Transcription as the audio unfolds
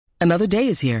Another day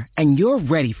is here, and you're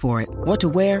ready for it. What to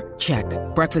wear? Check.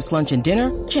 Breakfast, lunch, and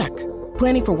dinner? Check.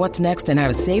 Planning for what's next and how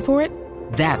to save for it?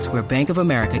 That's where Bank of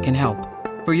America can help.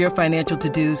 For your financial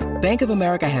to-dos, Bank of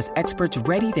America has experts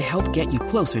ready to help get you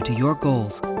closer to your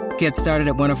goals. Get started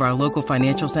at one of our local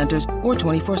financial centers or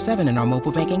 24/7 in our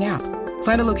mobile banking app.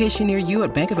 Find a location near you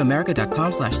at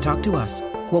bankofamerica.com/talktous.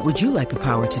 What would you like the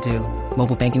power to do?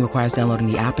 Mobile banking requires downloading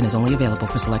the app and is only available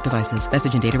for select devices.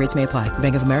 Message and data rates may apply.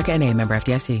 Bank of America N.A., member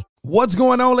FDIC. What's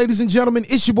going on, ladies and gentlemen?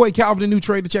 It's your boy Calvin, the New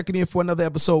Trader, checking in for another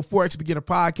episode, Forex Beginner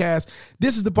Podcast.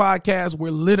 This is the podcast where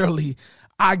literally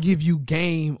I give you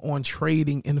game on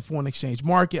trading in the foreign exchange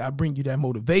market. I bring you that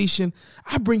motivation.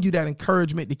 I bring you that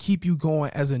encouragement to keep you going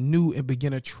as a new and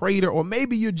beginner trader, or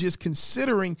maybe you're just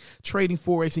considering trading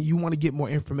Forex and you want to get more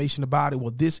information about it.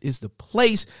 Well, this is the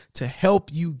place to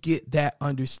help you get that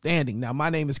understanding. Now, my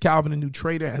name is Calvin, the New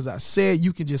Trader. As I said,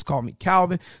 you can just call me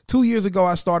Calvin. 2 years ago,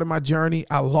 I started my journey.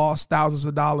 I lost thousands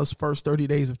of dollars first 30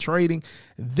 days of trading.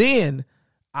 Then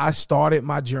I started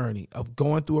my journey of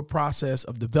going through a process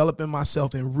of developing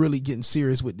myself and really getting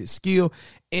serious with this skill.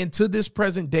 And to this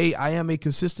present day, I am a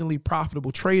consistently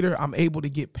profitable trader. I'm able to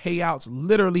get payouts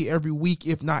literally every week,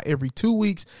 if not every 2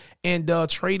 weeks. And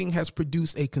trading has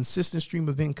produced a consistent stream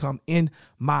of income in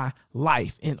my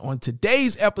life. And on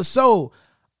today's episode,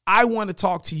 I want to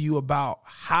talk to you about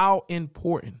how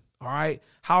important Forex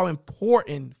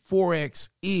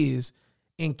is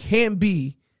and can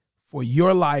be for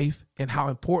your life, and how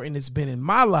important it's been in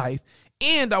my life.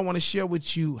 And I want to share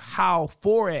with you how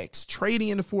Forex, trading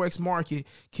in the Forex market,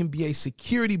 can be a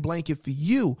security blanket for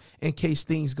you in case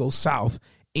things go south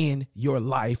in your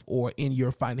life or in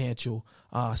your financial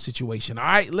situation. All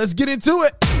right, let's get into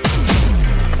it.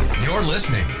 You're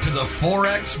listening to the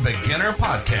Forex Beginner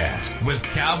Podcast with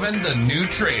Calvin, the New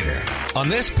Trader. On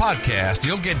this podcast,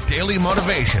 you'll get daily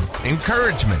motivation,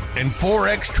 encouragement, and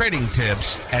Forex trading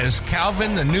tips as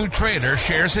Calvin, the New Trader,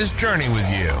 shares his journey with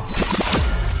you.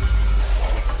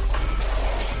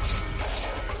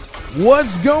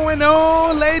 What's going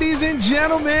on, ladies and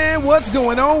gentlemen? What's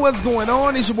going on? What's going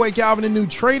on? It's your boy Calvin, the New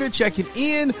Trader, checking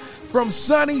in from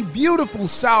sunny, beautiful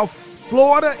South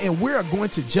Florida, and we're going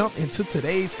to jump into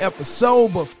today's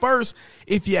episode. But first,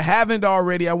 if you haven't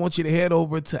already, I want you to head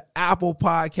over to Apple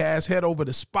Podcasts, head over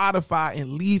to Spotify,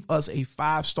 and leave us a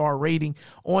 5-star rating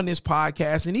on this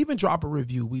podcast, and even drop a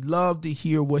review. We love to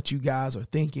hear what you guys are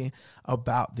thinking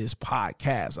about this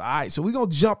podcast. All right, so we're going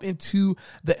to jump into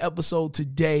the episode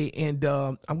today, and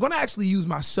I'm going to actually use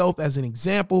myself as an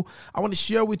example. I want to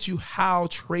share with you how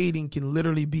trading can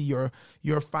literally be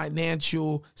your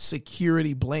financial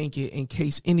security blanket in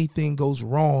case anything goes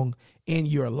wrong in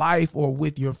your life or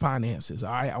with your finances.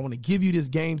 All right, I want to give you this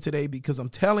game today because I'm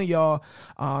telling y'all,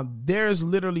 there's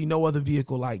literally no other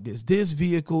vehicle like this. This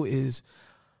vehicle is,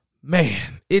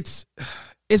 man, it's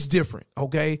different,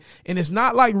 okay? And it's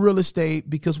not like real estate,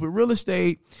 because with real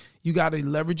estate, you got to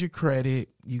leverage your credit.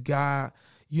 You got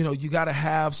to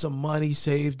have some money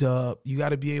saved up. You got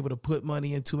to be able to put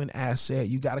money into an asset.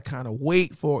 You got to kind of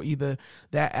wait for either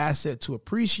that asset to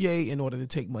appreciate in order to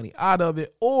take money out of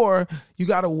it, or you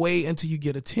got to wait until you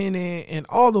get a tenant and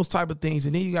all those type of things.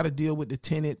 And then you got to deal with the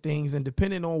tenant things. And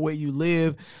depending on where you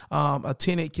live, a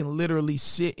tenant can literally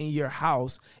sit in your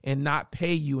house and not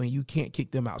pay you, and you can't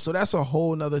kick them out. So that's a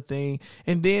whole nother thing.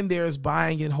 And then there's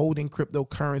buying and holding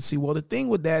cryptocurrency. Well, the thing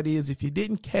with that is, if you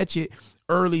didn't catch it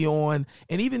early on,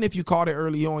 and even if you caught it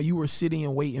early on, you were sitting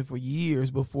and waiting for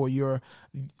years before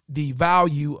the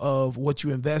value of what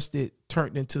you invested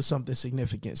turned into something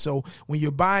significant. So when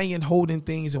you're buying and holding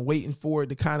things and waiting for it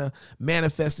to kind of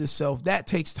manifest itself, that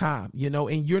takes time,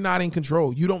 and you're not in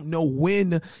control. You don't know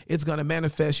when it's going to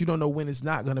manifest. You don't know when it's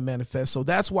not going to manifest. So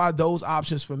that's why those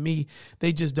options for me,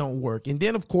 they just don't work. And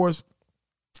then, of course,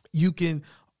 you can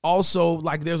also,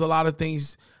 like, there's a lot of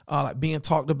things like being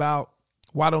talked about.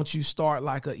 Why don't you start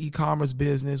like an e-commerce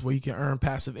business where you can earn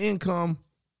passive income?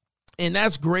 And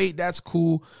that's great. That's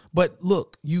cool. But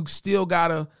look, you still got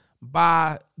to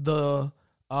buy the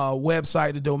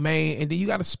website, the domain, and then you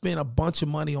got to spend a bunch of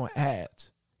money on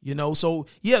ads. So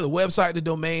yeah, the website, the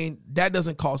domain, that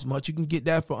doesn't cost much. You can get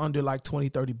that for under like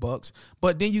 $20-$30,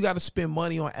 but then you got to spend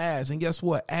money on ads. And guess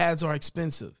what? Ads are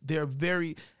expensive. They're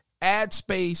ad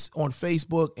space on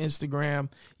Facebook, Instagram,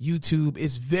 YouTube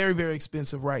is very, very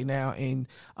expensive right now. And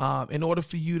in order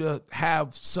for you to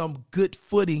have some good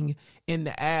footing in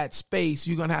the ad space,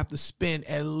 you're going to have to spend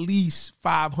at least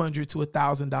 $500 to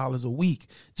 $1,000 a week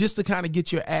just to kind of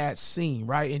get your ads seen,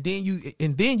 right? And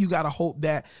then you got to hope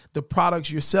that the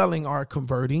products you're selling are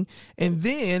converting. And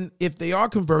then if they are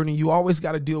converting, you always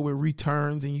got to deal with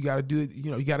returns, and you got to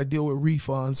you got to deal with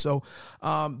refunds. So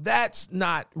that's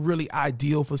not really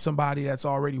ideal for somebody that's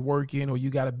already working, or you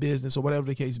got a business, or whatever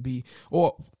the case be,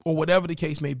 or whatever the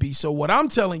case may be. So what I'm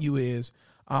telling you is,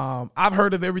 I've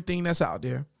heard of everything that's out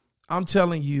there. I'm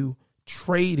telling you,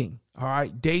 trading, all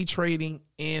right, day trading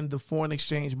in the foreign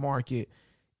exchange market,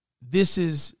 this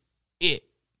is it.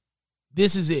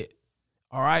 This is it.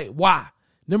 All right. Why?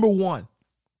 Number one,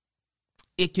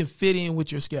 it can fit in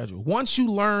with your schedule. Once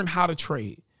you learn how to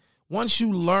trade, once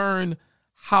you learn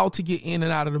how to get in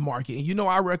and out of the market, and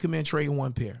I recommend trading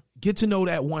one pair. Get to know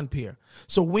that one pair.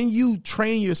 So when you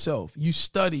train yourself, you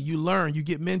study, you learn, you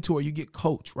get mentor, you get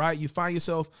coach, right? You find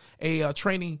yourself a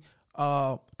training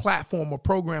platform or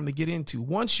program to get into.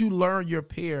 Once you learn your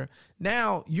pair,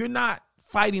 now you're not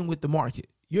fighting with the market.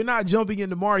 You're not jumping in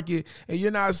the market and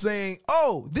you're not saying,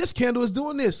 oh, this candle is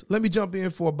doing this, let me jump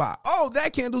in for a buy. Oh,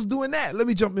 that candle's doing that, let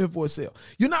me jump in for a sell.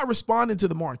 You're not responding to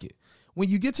the market. When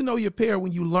you get to know your pair,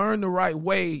 when you learn the right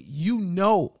way, you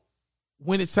know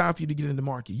when it's time for you to get in the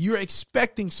market. You're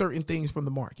expecting certain things from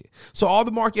the market. So all the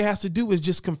market has to do is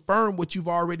just confirm what you've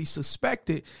already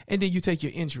suspected, and then you take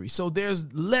your entry. So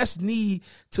there's less need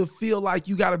to feel like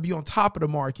you got to be on top of the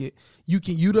market. You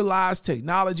can utilize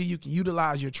technology. You can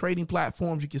utilize your trading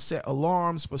platforms. You can set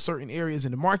alarms for certain areas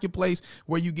in the marketplace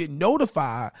where you get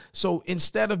notified. So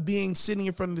instead of sitting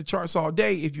in front of the charts all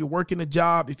day, if you're working a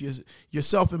job, if you're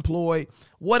self-employed,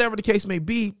 whatever the case may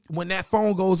be, when that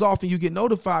phone goes off and you get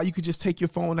notified, you could just take your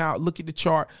phone out, look at the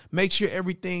chart, make sure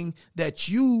everything that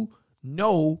you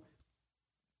know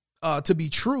to be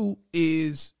true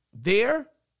is there,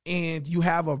 and you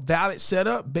have a valid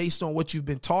setup based on what you've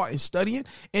been taught and studying,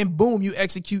 and boom, you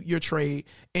execute your trade,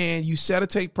 and you set a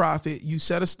take profit, you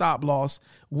set a stop loss,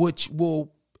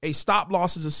 a stop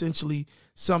loss is essentially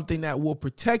something that will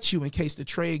protect you in case the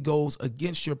trade goes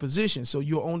against your position. So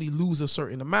you'll only lose a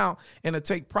certain amount, and a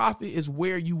take profit is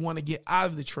where you want to get out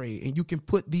of the trade. And you can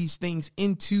put these things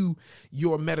into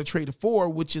your MetaTrader 4,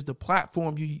 which is the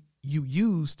platform you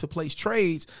use to place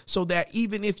trades, so that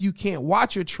even if you can't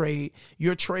watch your trade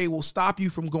will stop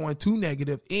you from going too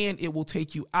negative, and it will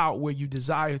take you out where you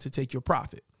desire to take your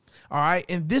profit. All right.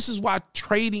 And this is why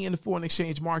trading in the foreign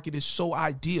exchange market is so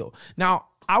ideal. Now,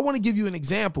 I want to give you an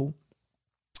example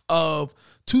of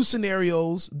two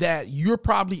scenarios that you're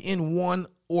probably in one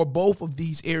or both of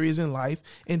these areas in life.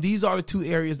 And these are the two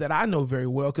areas that I know very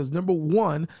well, because number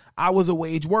one, I was a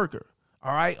wage worker.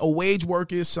 All right. A wage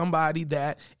worker is somebody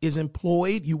that is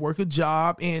employed. You work a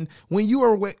job. And when you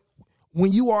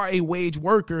are a wage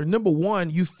worker, number one,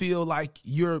 you feel like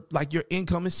your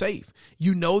income is safe.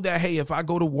 You know that, hey, if I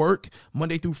go to work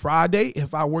Monday through Friday,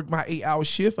 if I work my 8-hour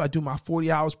shift, I do my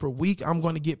 40 hours per week, I'm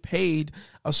going to get paid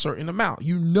a certain amount.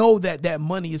 You know that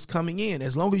money is coming in.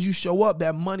 As long as you show up,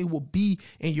 that money will be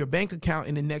in your bank account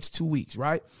in the next 2 weeks,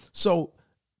 right? So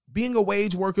being a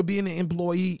wage worker, being an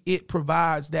employee, it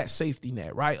provides that safety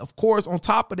net, right? Of course, on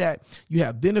top of that, you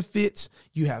have benefits,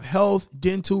 you have health,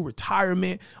 dental,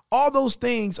 retirement. All those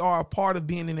things are a part of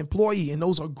being an employee, and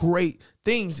those are great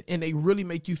things, and they really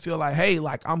make you feel like, hey,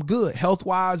 like I'm good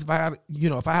health-wise. If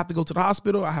I have to go to the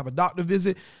hospital, I have a doctor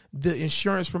visit, the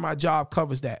insurance for my job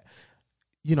covers that.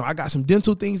 I got some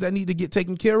dental things that need to get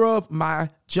taken care of. My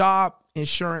job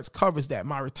insurance covers that.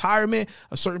 My retirement,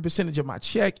 a certain percentage of my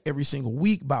check every single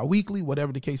week, bi-weekly,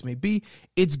 whatever the case may be,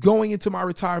 it's going into my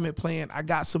retirement plan. I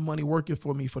got some money working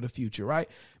for me for the future, right?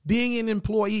 Being an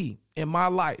employee in my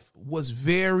life was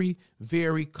very,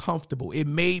 very comfortable. It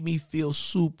made me feel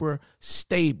super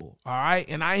stable. All right.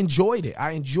 And I enjoyed it.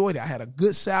 I had a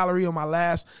good salary on my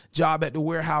last job at the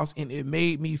warehouse, and it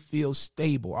made me feel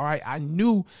stable. All right. I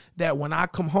knew that when I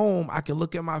come home, I can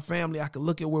look at my family. I can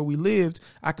look at where we lived.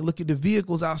 I can look at the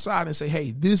vehicles outside and say,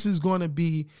 hey, this is going to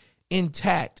be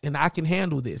intact and I can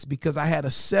handle this, because I had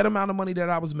a set amount of money that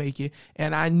I was making.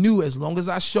 And I knew as long as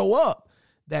I show up,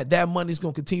 that money is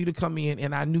going to continue to come in,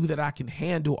 and I knew that I can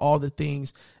handle all the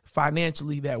things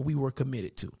financially that we were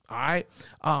committed to. All right.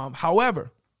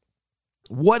 However,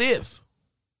 what if,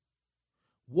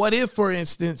 for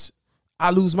instance,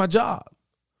 I lose my job?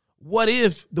 What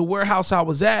if the warehouse I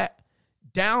was at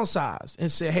downsized and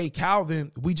said, hey,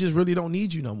 Calvin, we just really don't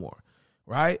need you no more,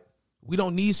 right? We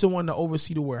don't need someone to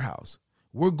oversee the warehouse.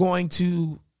 We're going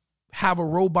to have a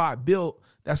robot built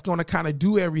that's going to kind of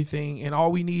do everything, and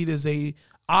all we need is a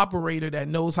operator that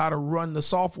knows how to run the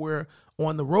software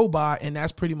on the robot, and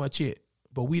that's pretty much it.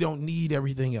 but we don't need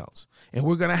everything else. And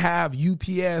we're going to have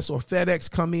UPS or FedEx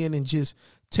come in and just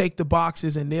take the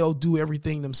boxes and they'll do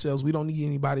everything themselves. We don't need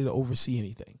anybody to oversee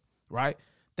anything, right?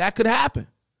 That could happen.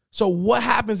 So what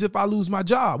happens if I lose my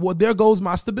job? Well, there goes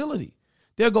my stability.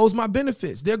 There goes my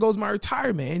benefits. There goes my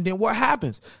retirement. And then what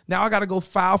happens? Now I got to go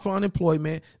file for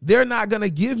unemployment. They're not going to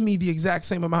give me the exact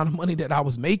same amount of money that I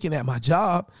was making at my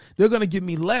job. They're going to give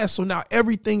me less. So now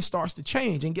everything starts to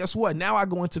change. And guess what? Now I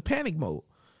go into panic mode.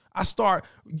 I start,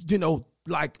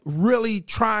 like really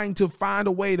trying to find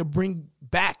a way to bring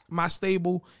back my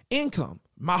stable income.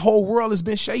 My whole world has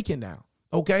been shaken now.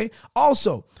 Okay.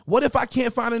 Also, what if I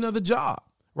can't find another job?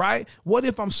 Right? What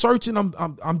if I'm searching,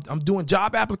 I'm doing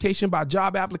job application by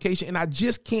job application and I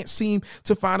just can't seem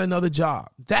to find another job?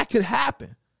 That could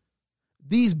happen.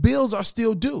 These bills are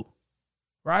still due,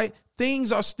 right?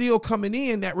 Things are still coming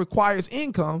in that requires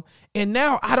income. And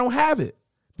now I don't have it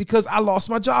because I lost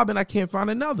my job and I can't find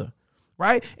another,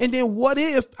 right? And then what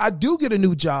if I do get a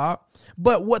new job,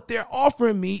 but what they're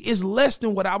offering me is less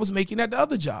than what I was making at the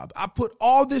other job? I put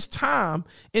all this time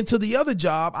into the other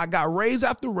job. I got raise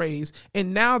after raise,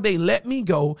 and now they let me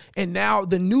go. And now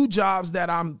the new jobs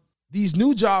these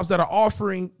new jobs that are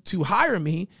offering to hire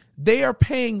me, they are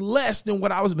paying less than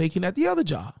what I was making at the other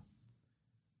job.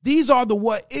 These are the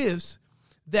what ifs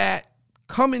that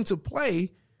come into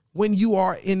play when you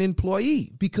are an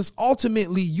employee, because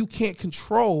ultimately you can't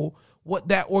control what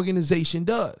that organization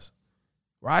does.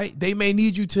 Right? They may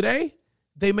need you today.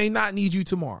 They may not need you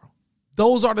tomorrow.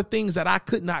 Those are the things that I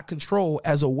could not control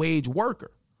as a wage worker.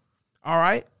 All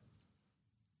right.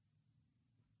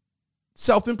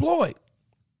 Self-employed.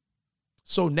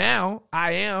 So now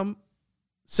I am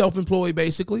self-employed,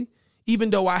 basically. Even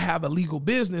though I have a legal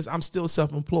business, I'm still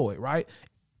self-employed. Right.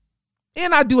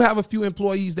 And I do have a few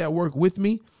employees that work with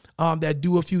me, that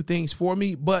do a few things for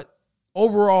me. But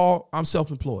overall, I'm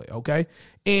self-employed. Okay.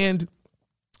 And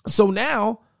so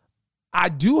now I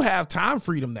do have time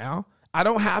freedom now. I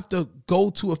don't have to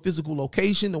go to a physical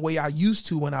location the way I used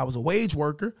to when I was a wage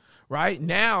worker, right?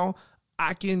 Now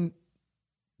I can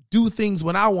do things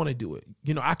when I want to do it.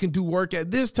 I can do work at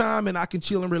this time and I can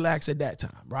chill and relax at that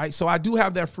time, right? So I do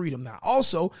have that freedom now.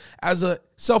 Also, as a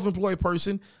self-employed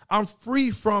person, I'm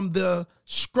free from the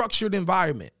structured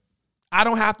environment. I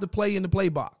don't have to play in the play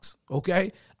box, okay?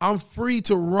 I'm free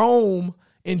to roam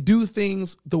and do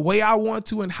things the way I want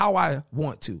to and how I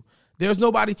want to. There's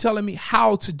nobody telling me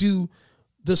how to do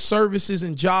the services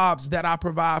and jobs that I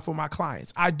provide for my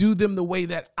clients. I do them the way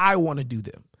that I want to do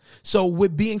them. So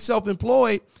with being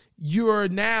self-employed, you're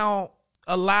now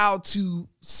allowed to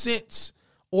sense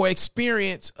or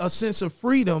experience a sense of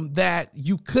freedom that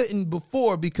you couldn't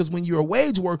before, because when you're a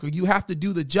wage worker, you have to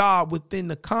do the job within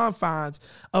the confines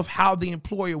of how the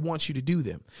employer wants you to do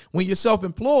them. When you're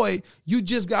self-employed, you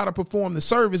just got to perform the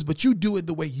service, but you do it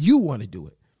the way you want to do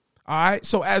it. All right.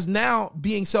 So as now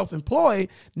being self-employed,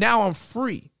 now I'm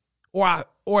free, or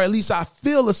at least I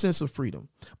feel a sense of freedom.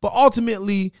 But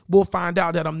ultimately, we'll find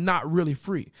out that I'm not really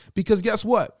free, because guess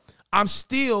what? I'm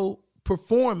still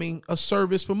performing a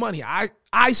service for money.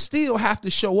 I still have to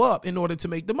show up in order to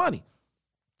make the money.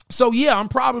 So yeah, I'm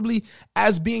probably,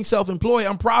 as being self-employed,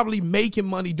 I'm probably making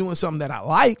money doing something that I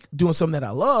like, doing something that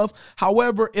I love.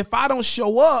 However, if I don't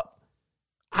show up,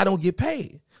 I don't get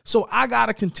paid. So I got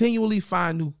to continually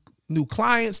find new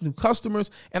clients, new customers,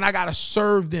 and I got to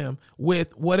serve them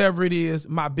with whatever it is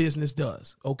my business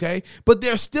does. Okay. But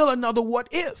there's still another what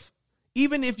if.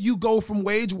 Even if you go from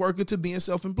wage worker to being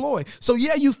self-employed. So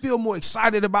yeah, you feel more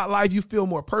excited about life. You feel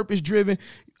more purpose driven,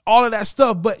 all of that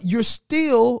stuff, but you're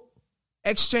still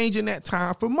exchanging that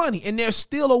time for money. And there's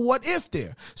still a what if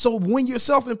there. So when you're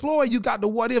self-employed, you got the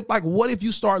what if, like what if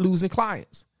you start losing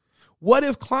clients? What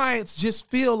if clients just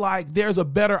feel like there's a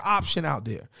better option out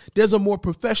there? There's a more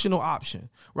professional option,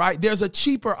 right? There's a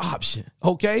cheaper option.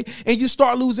 Okay. And you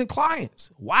start losing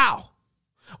clients. Wow.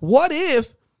 What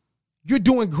if you're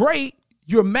doing great?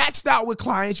 You're maxed out with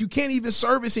clients. You can't even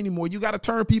service anymore. You got to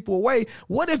turn people away.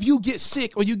 What if you get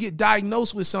sick or you get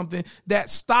diagnosed with something that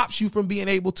stops you from being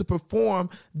able to perform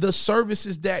the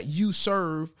services that you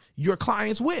serve your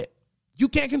clients with? You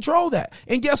can't control that.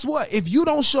 And guess what? If you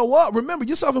don't show up, remember,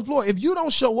 you're self-employed. If you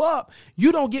don't show up,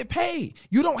 you don't get paid.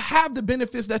 You don't have the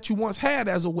benefits that you once had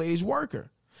as a wage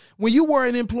worker. When you were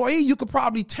an employee, you could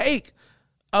probably take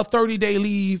a 30-day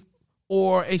leave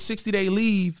or a 60-day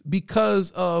leave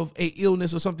because of a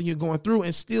illness or something you're going through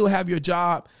and still have your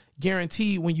job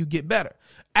guaranteed when you get better.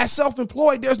 As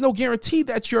self-employed, there's no guarantee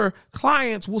that your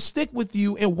clients will stick with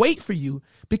you and wait for you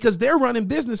because they're running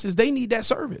businesses. They need that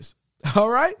service. All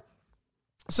right.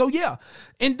 So, yeah.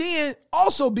 And then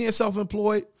also being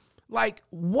self-employed, Like,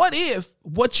 what if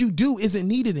what you do isn't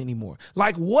needed anymore?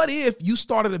 Like, what if you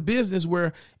started a business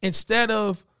where instead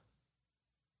of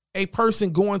a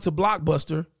person going to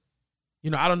Blockbuster,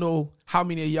 I don't know how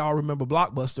many of y'all remember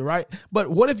Blockbuster, right? But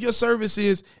what if your service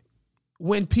is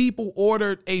when people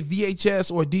ordered a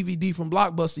VHS or DVD from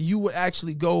Blockbuster, you would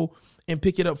actually go and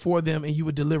pick it up for them and you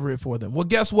would deliver it for them? Well,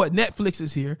 guess what? Netflix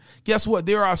is here. Guess what?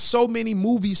 There are so many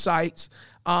movie sites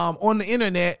on the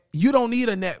internet. You don't need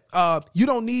you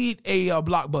don't need a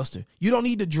Blockbuster. You don't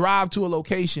need to drive to a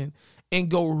location and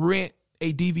go rent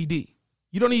a DVD.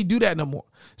 You don't need to do that no more.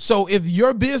 So if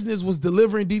your business was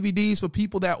delivering DVDs for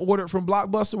people that ordered from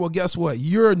Blockbuster, well, guess what?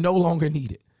 You're no longer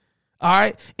needed. All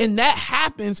right. And that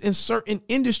happens in certain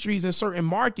industries and certain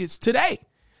markets today.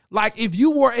 Like if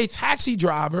you were a taxi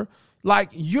driver,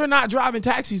 like you're not driving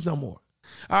taxis no more.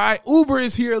 All right. Uber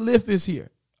is here. Lyft is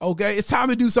here. Okay. It's time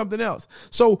to do something else.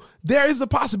 So there is the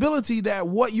possibility that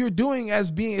what you're doing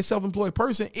as being a self-employed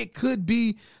person, it could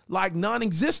be like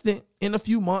non-existent in a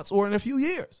few months or in a few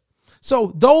years.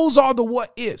 So those are the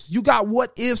what ifs. You got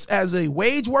what ifs as a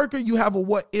wage worker. You have a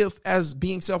what if as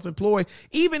being self-employed.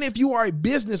 Even if you are a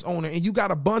business owner and you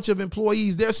got a bunch of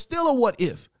employees, there's still a what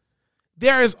if.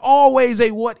 There is always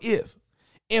a what if.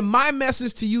 And my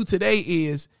message to you today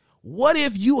is, what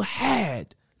if you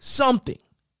had something?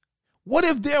 What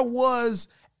if there was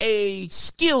a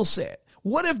skill set?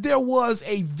 What if there was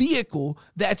a vehicle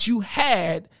that you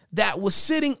had that was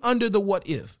sitting under the what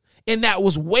if? And that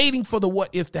was waiting for the what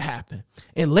if to happen.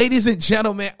 And ladies and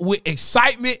gentlemen, with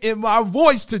excitement in my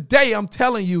voice today, I'm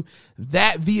telling you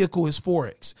that vehicle is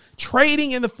Forex.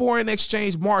 Trading in the foreign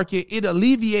exchange market, it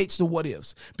alleviates the what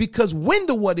ifs. Because when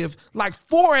the what if, like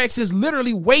Forex is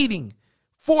literally waiting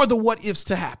for the what ifs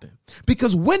to happen.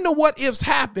 Because when the what ifs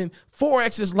happen,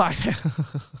 Forex is like,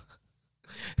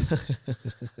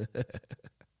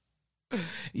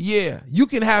 yeah, you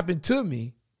can happen to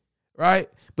me, right?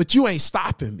 But you ain't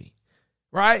stopping me,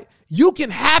 right? You can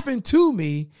happen to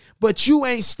me, but you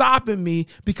ain't stopping me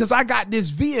because I got this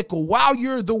vehicle. While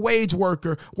you're the wage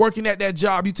worker working at that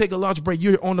job, you take a lunch break,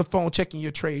 you're on the phone checking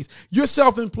your trades. You're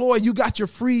self-employed, you got your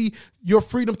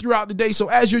freedom throughout the day. So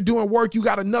as you're doing work, you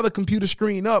got another computer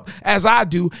screen up, as I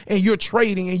do, and you're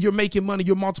trading and you're making money,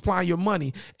 you're multiplying your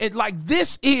money. And like,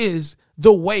 this is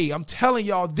the way. I'm telling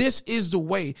y'all, this is the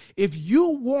way. If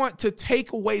you want to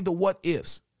take away the what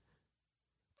ifs,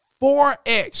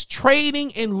 Forex,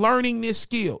 trading and learning this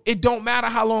skill. It don't matter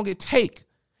how long it take.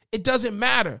 It doesn't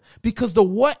matter because the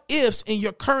what ifs in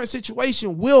your current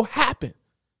situation will happen.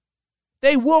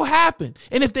 They will happen.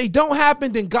 And if they don't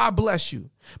happen, then God bless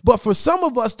you. But for some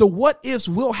of us, the what ifs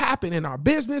will happen in our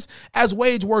business as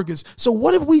wage workers. So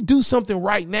what if we do something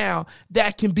right now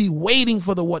that can be waiting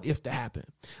for the what if to happen?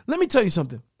 Let me tell you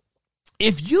something.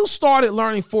 If you started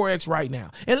learning Forex right now,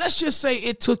 and let's just say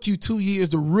it took you 2 years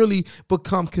to really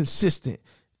become consistent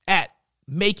at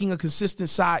making a consistent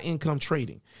side income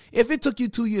trading. If it took you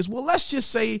 2 years, well, let's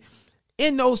just say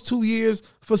in those 2 years,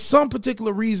 for some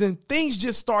particular reason, things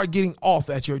just start getting off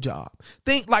at your job.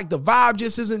 Think like the vibe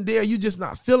just isn't there. You're just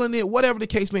not feeling it, whatever the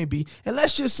case may be. And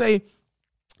let's just say,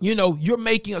 you're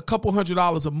making a couple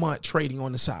 $100s a month trading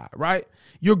on the side, right?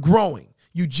 You're growing.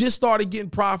 You just started getting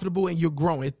profitable and you're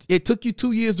growing. It took you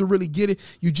 2 years to really get it.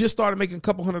 You just started making a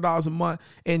couple $100s a month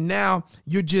and now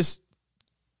you're just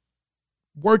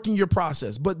working your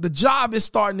process. But the job is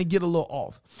starting to get a little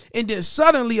off. And then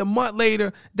suddenly a month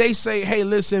later, they say, hey,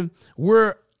 listen,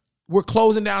 we're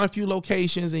closing down a few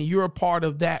locations and you're a part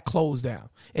of that close down.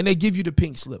 And they give you the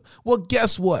pink slip. Well,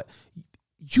 guess what?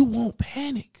 You won't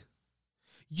panic.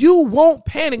 You won't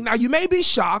panic. Now, you may be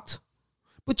shocked,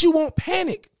 but you won't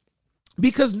panic.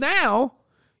 Because now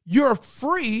you're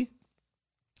free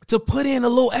to put in a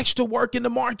little extra work in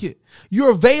the market. You're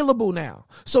available now.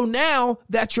 So now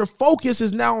that your focus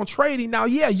is now on trading, now,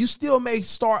 yeah, you still may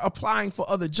start applying for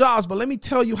other jobs, but let me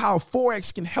tell you how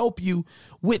Forex can help you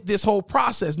with this whole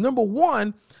process. Number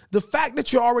one, the fact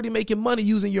that you're already making money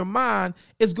using your mind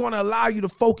is going to allow you to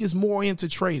focus more into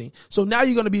trading. So now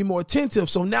you're going to be more attentive.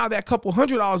 So now that couple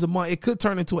 $100s a month, it could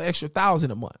turn into an extra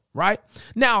 $1,000 a month, right?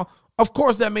 Now, of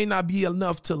course, that may not be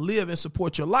enough to live and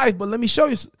support your life, but let me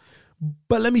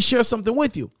share something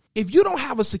with you. If you don't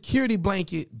have a security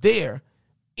blanket there,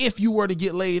 if you were to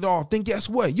get laid off, then guess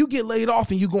what? You get laid off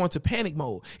and you go into panic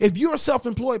mode. If you're a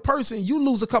self-employed person, you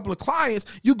lose a couple of clients,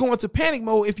 you go into panic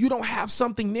mode if you don't have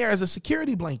something there as a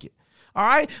security blanket. All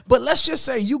right. But let's just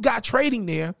say you got trading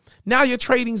there. Now your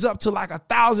trading's up to like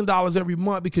 $1,000 every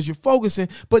month because you're focusing.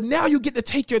 But now you get to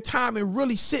take your time and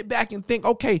really sit back and think,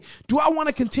 okay, do I want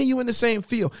to continue in the same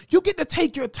field? You get to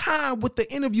take your time with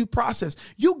the interview process.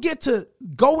 You get to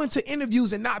go into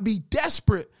interviews and not be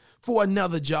desperate for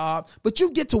another job, but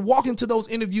you get to walk into those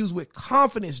interviews with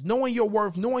confidence, knowing your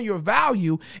worth, knowing your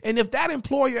value. And if that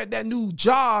employer at that new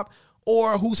job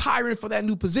or who's hiring for that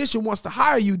new position wants to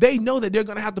hire you, they know that they're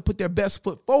going to have to put their best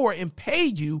foot forward and pay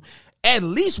you at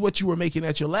least what you were making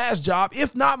at your last job,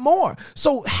 if not more.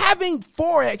 So having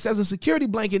Forex as a security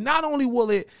blanket, not only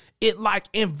will it like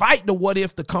invite the what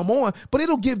if to come on, but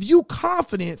it'll give you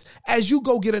confidence as you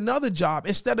go get another job.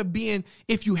 Instead of being,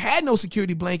 if you had no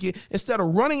security blanket, instead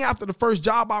of running after the first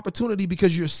job opportunity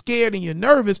because you're scared and you're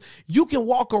nervous, you can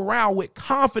walk around with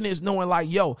confidence knowing like,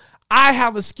 yo, I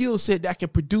have a skill set that can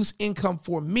produce income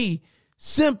for me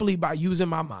simply by using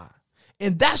my mind.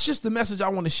 And that's just the message I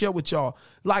want to share with y'all.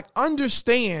 Like,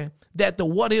 understand that the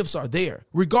what ifs are there.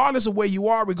 Regardless of where you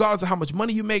are, regardless of how much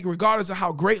money you make, regardless of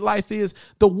how great life is,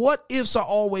 the what ifs are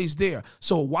always there.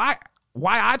 So why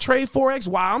I trade Forex,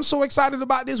 why I'm so excited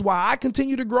about this, why I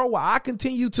continue to grow, why I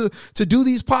continue to do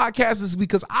these podcasts is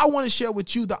because I want to share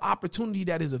with you the opportunity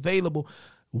that is available.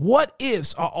 What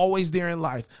ifs are always there in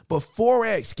life, but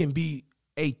Forex can be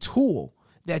a tool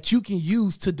that you can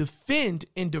use to defend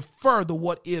and defer the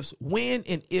what ifs when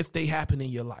and if they happen in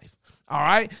your life. All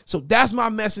right. So that's my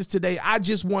message today. I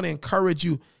just want to encourage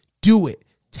you. Do it.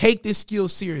 Take this skill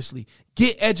seriously.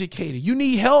 Get educated. You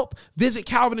need help? Visit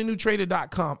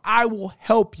CalvinTheNewTrader.com. I will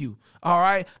help you. All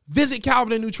right. Visit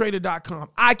CalvinTheNewTrader.com.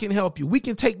 I can help you. We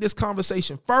can take this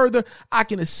conversation further. I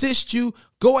can assist you.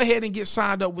 Go ahead and get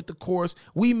signed up with the course.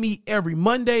 We meet every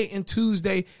Monday and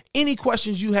Tuesday. Any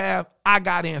questions you have, I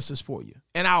got answers for you.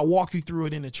 And I'll walk you through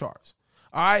it in the charts.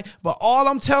 All right. But all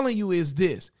I'm telling you is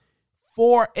this.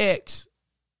 Forex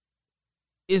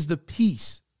is the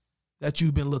piece that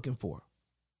you've been looking for.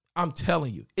 I'm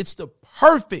telling you, it's the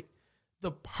perfect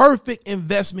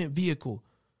investment vehicle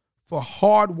for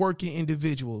hardworking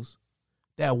individuals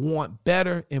that want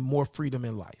better and more freedom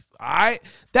in life. All right.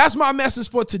 That's my message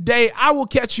for today. I will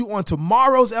catch you on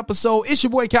tomorrow's episode. It's your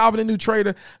boy Calvin, the New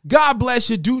Trader. God bless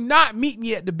you. Do not meet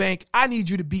me at the bank. I need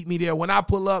you to beat me there. When I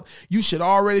pull up, you should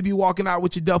already be walking out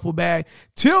with your duffel bag.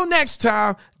 Till next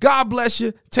time, God bless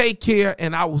you. Take care,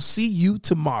 and I will see you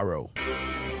tomorrow.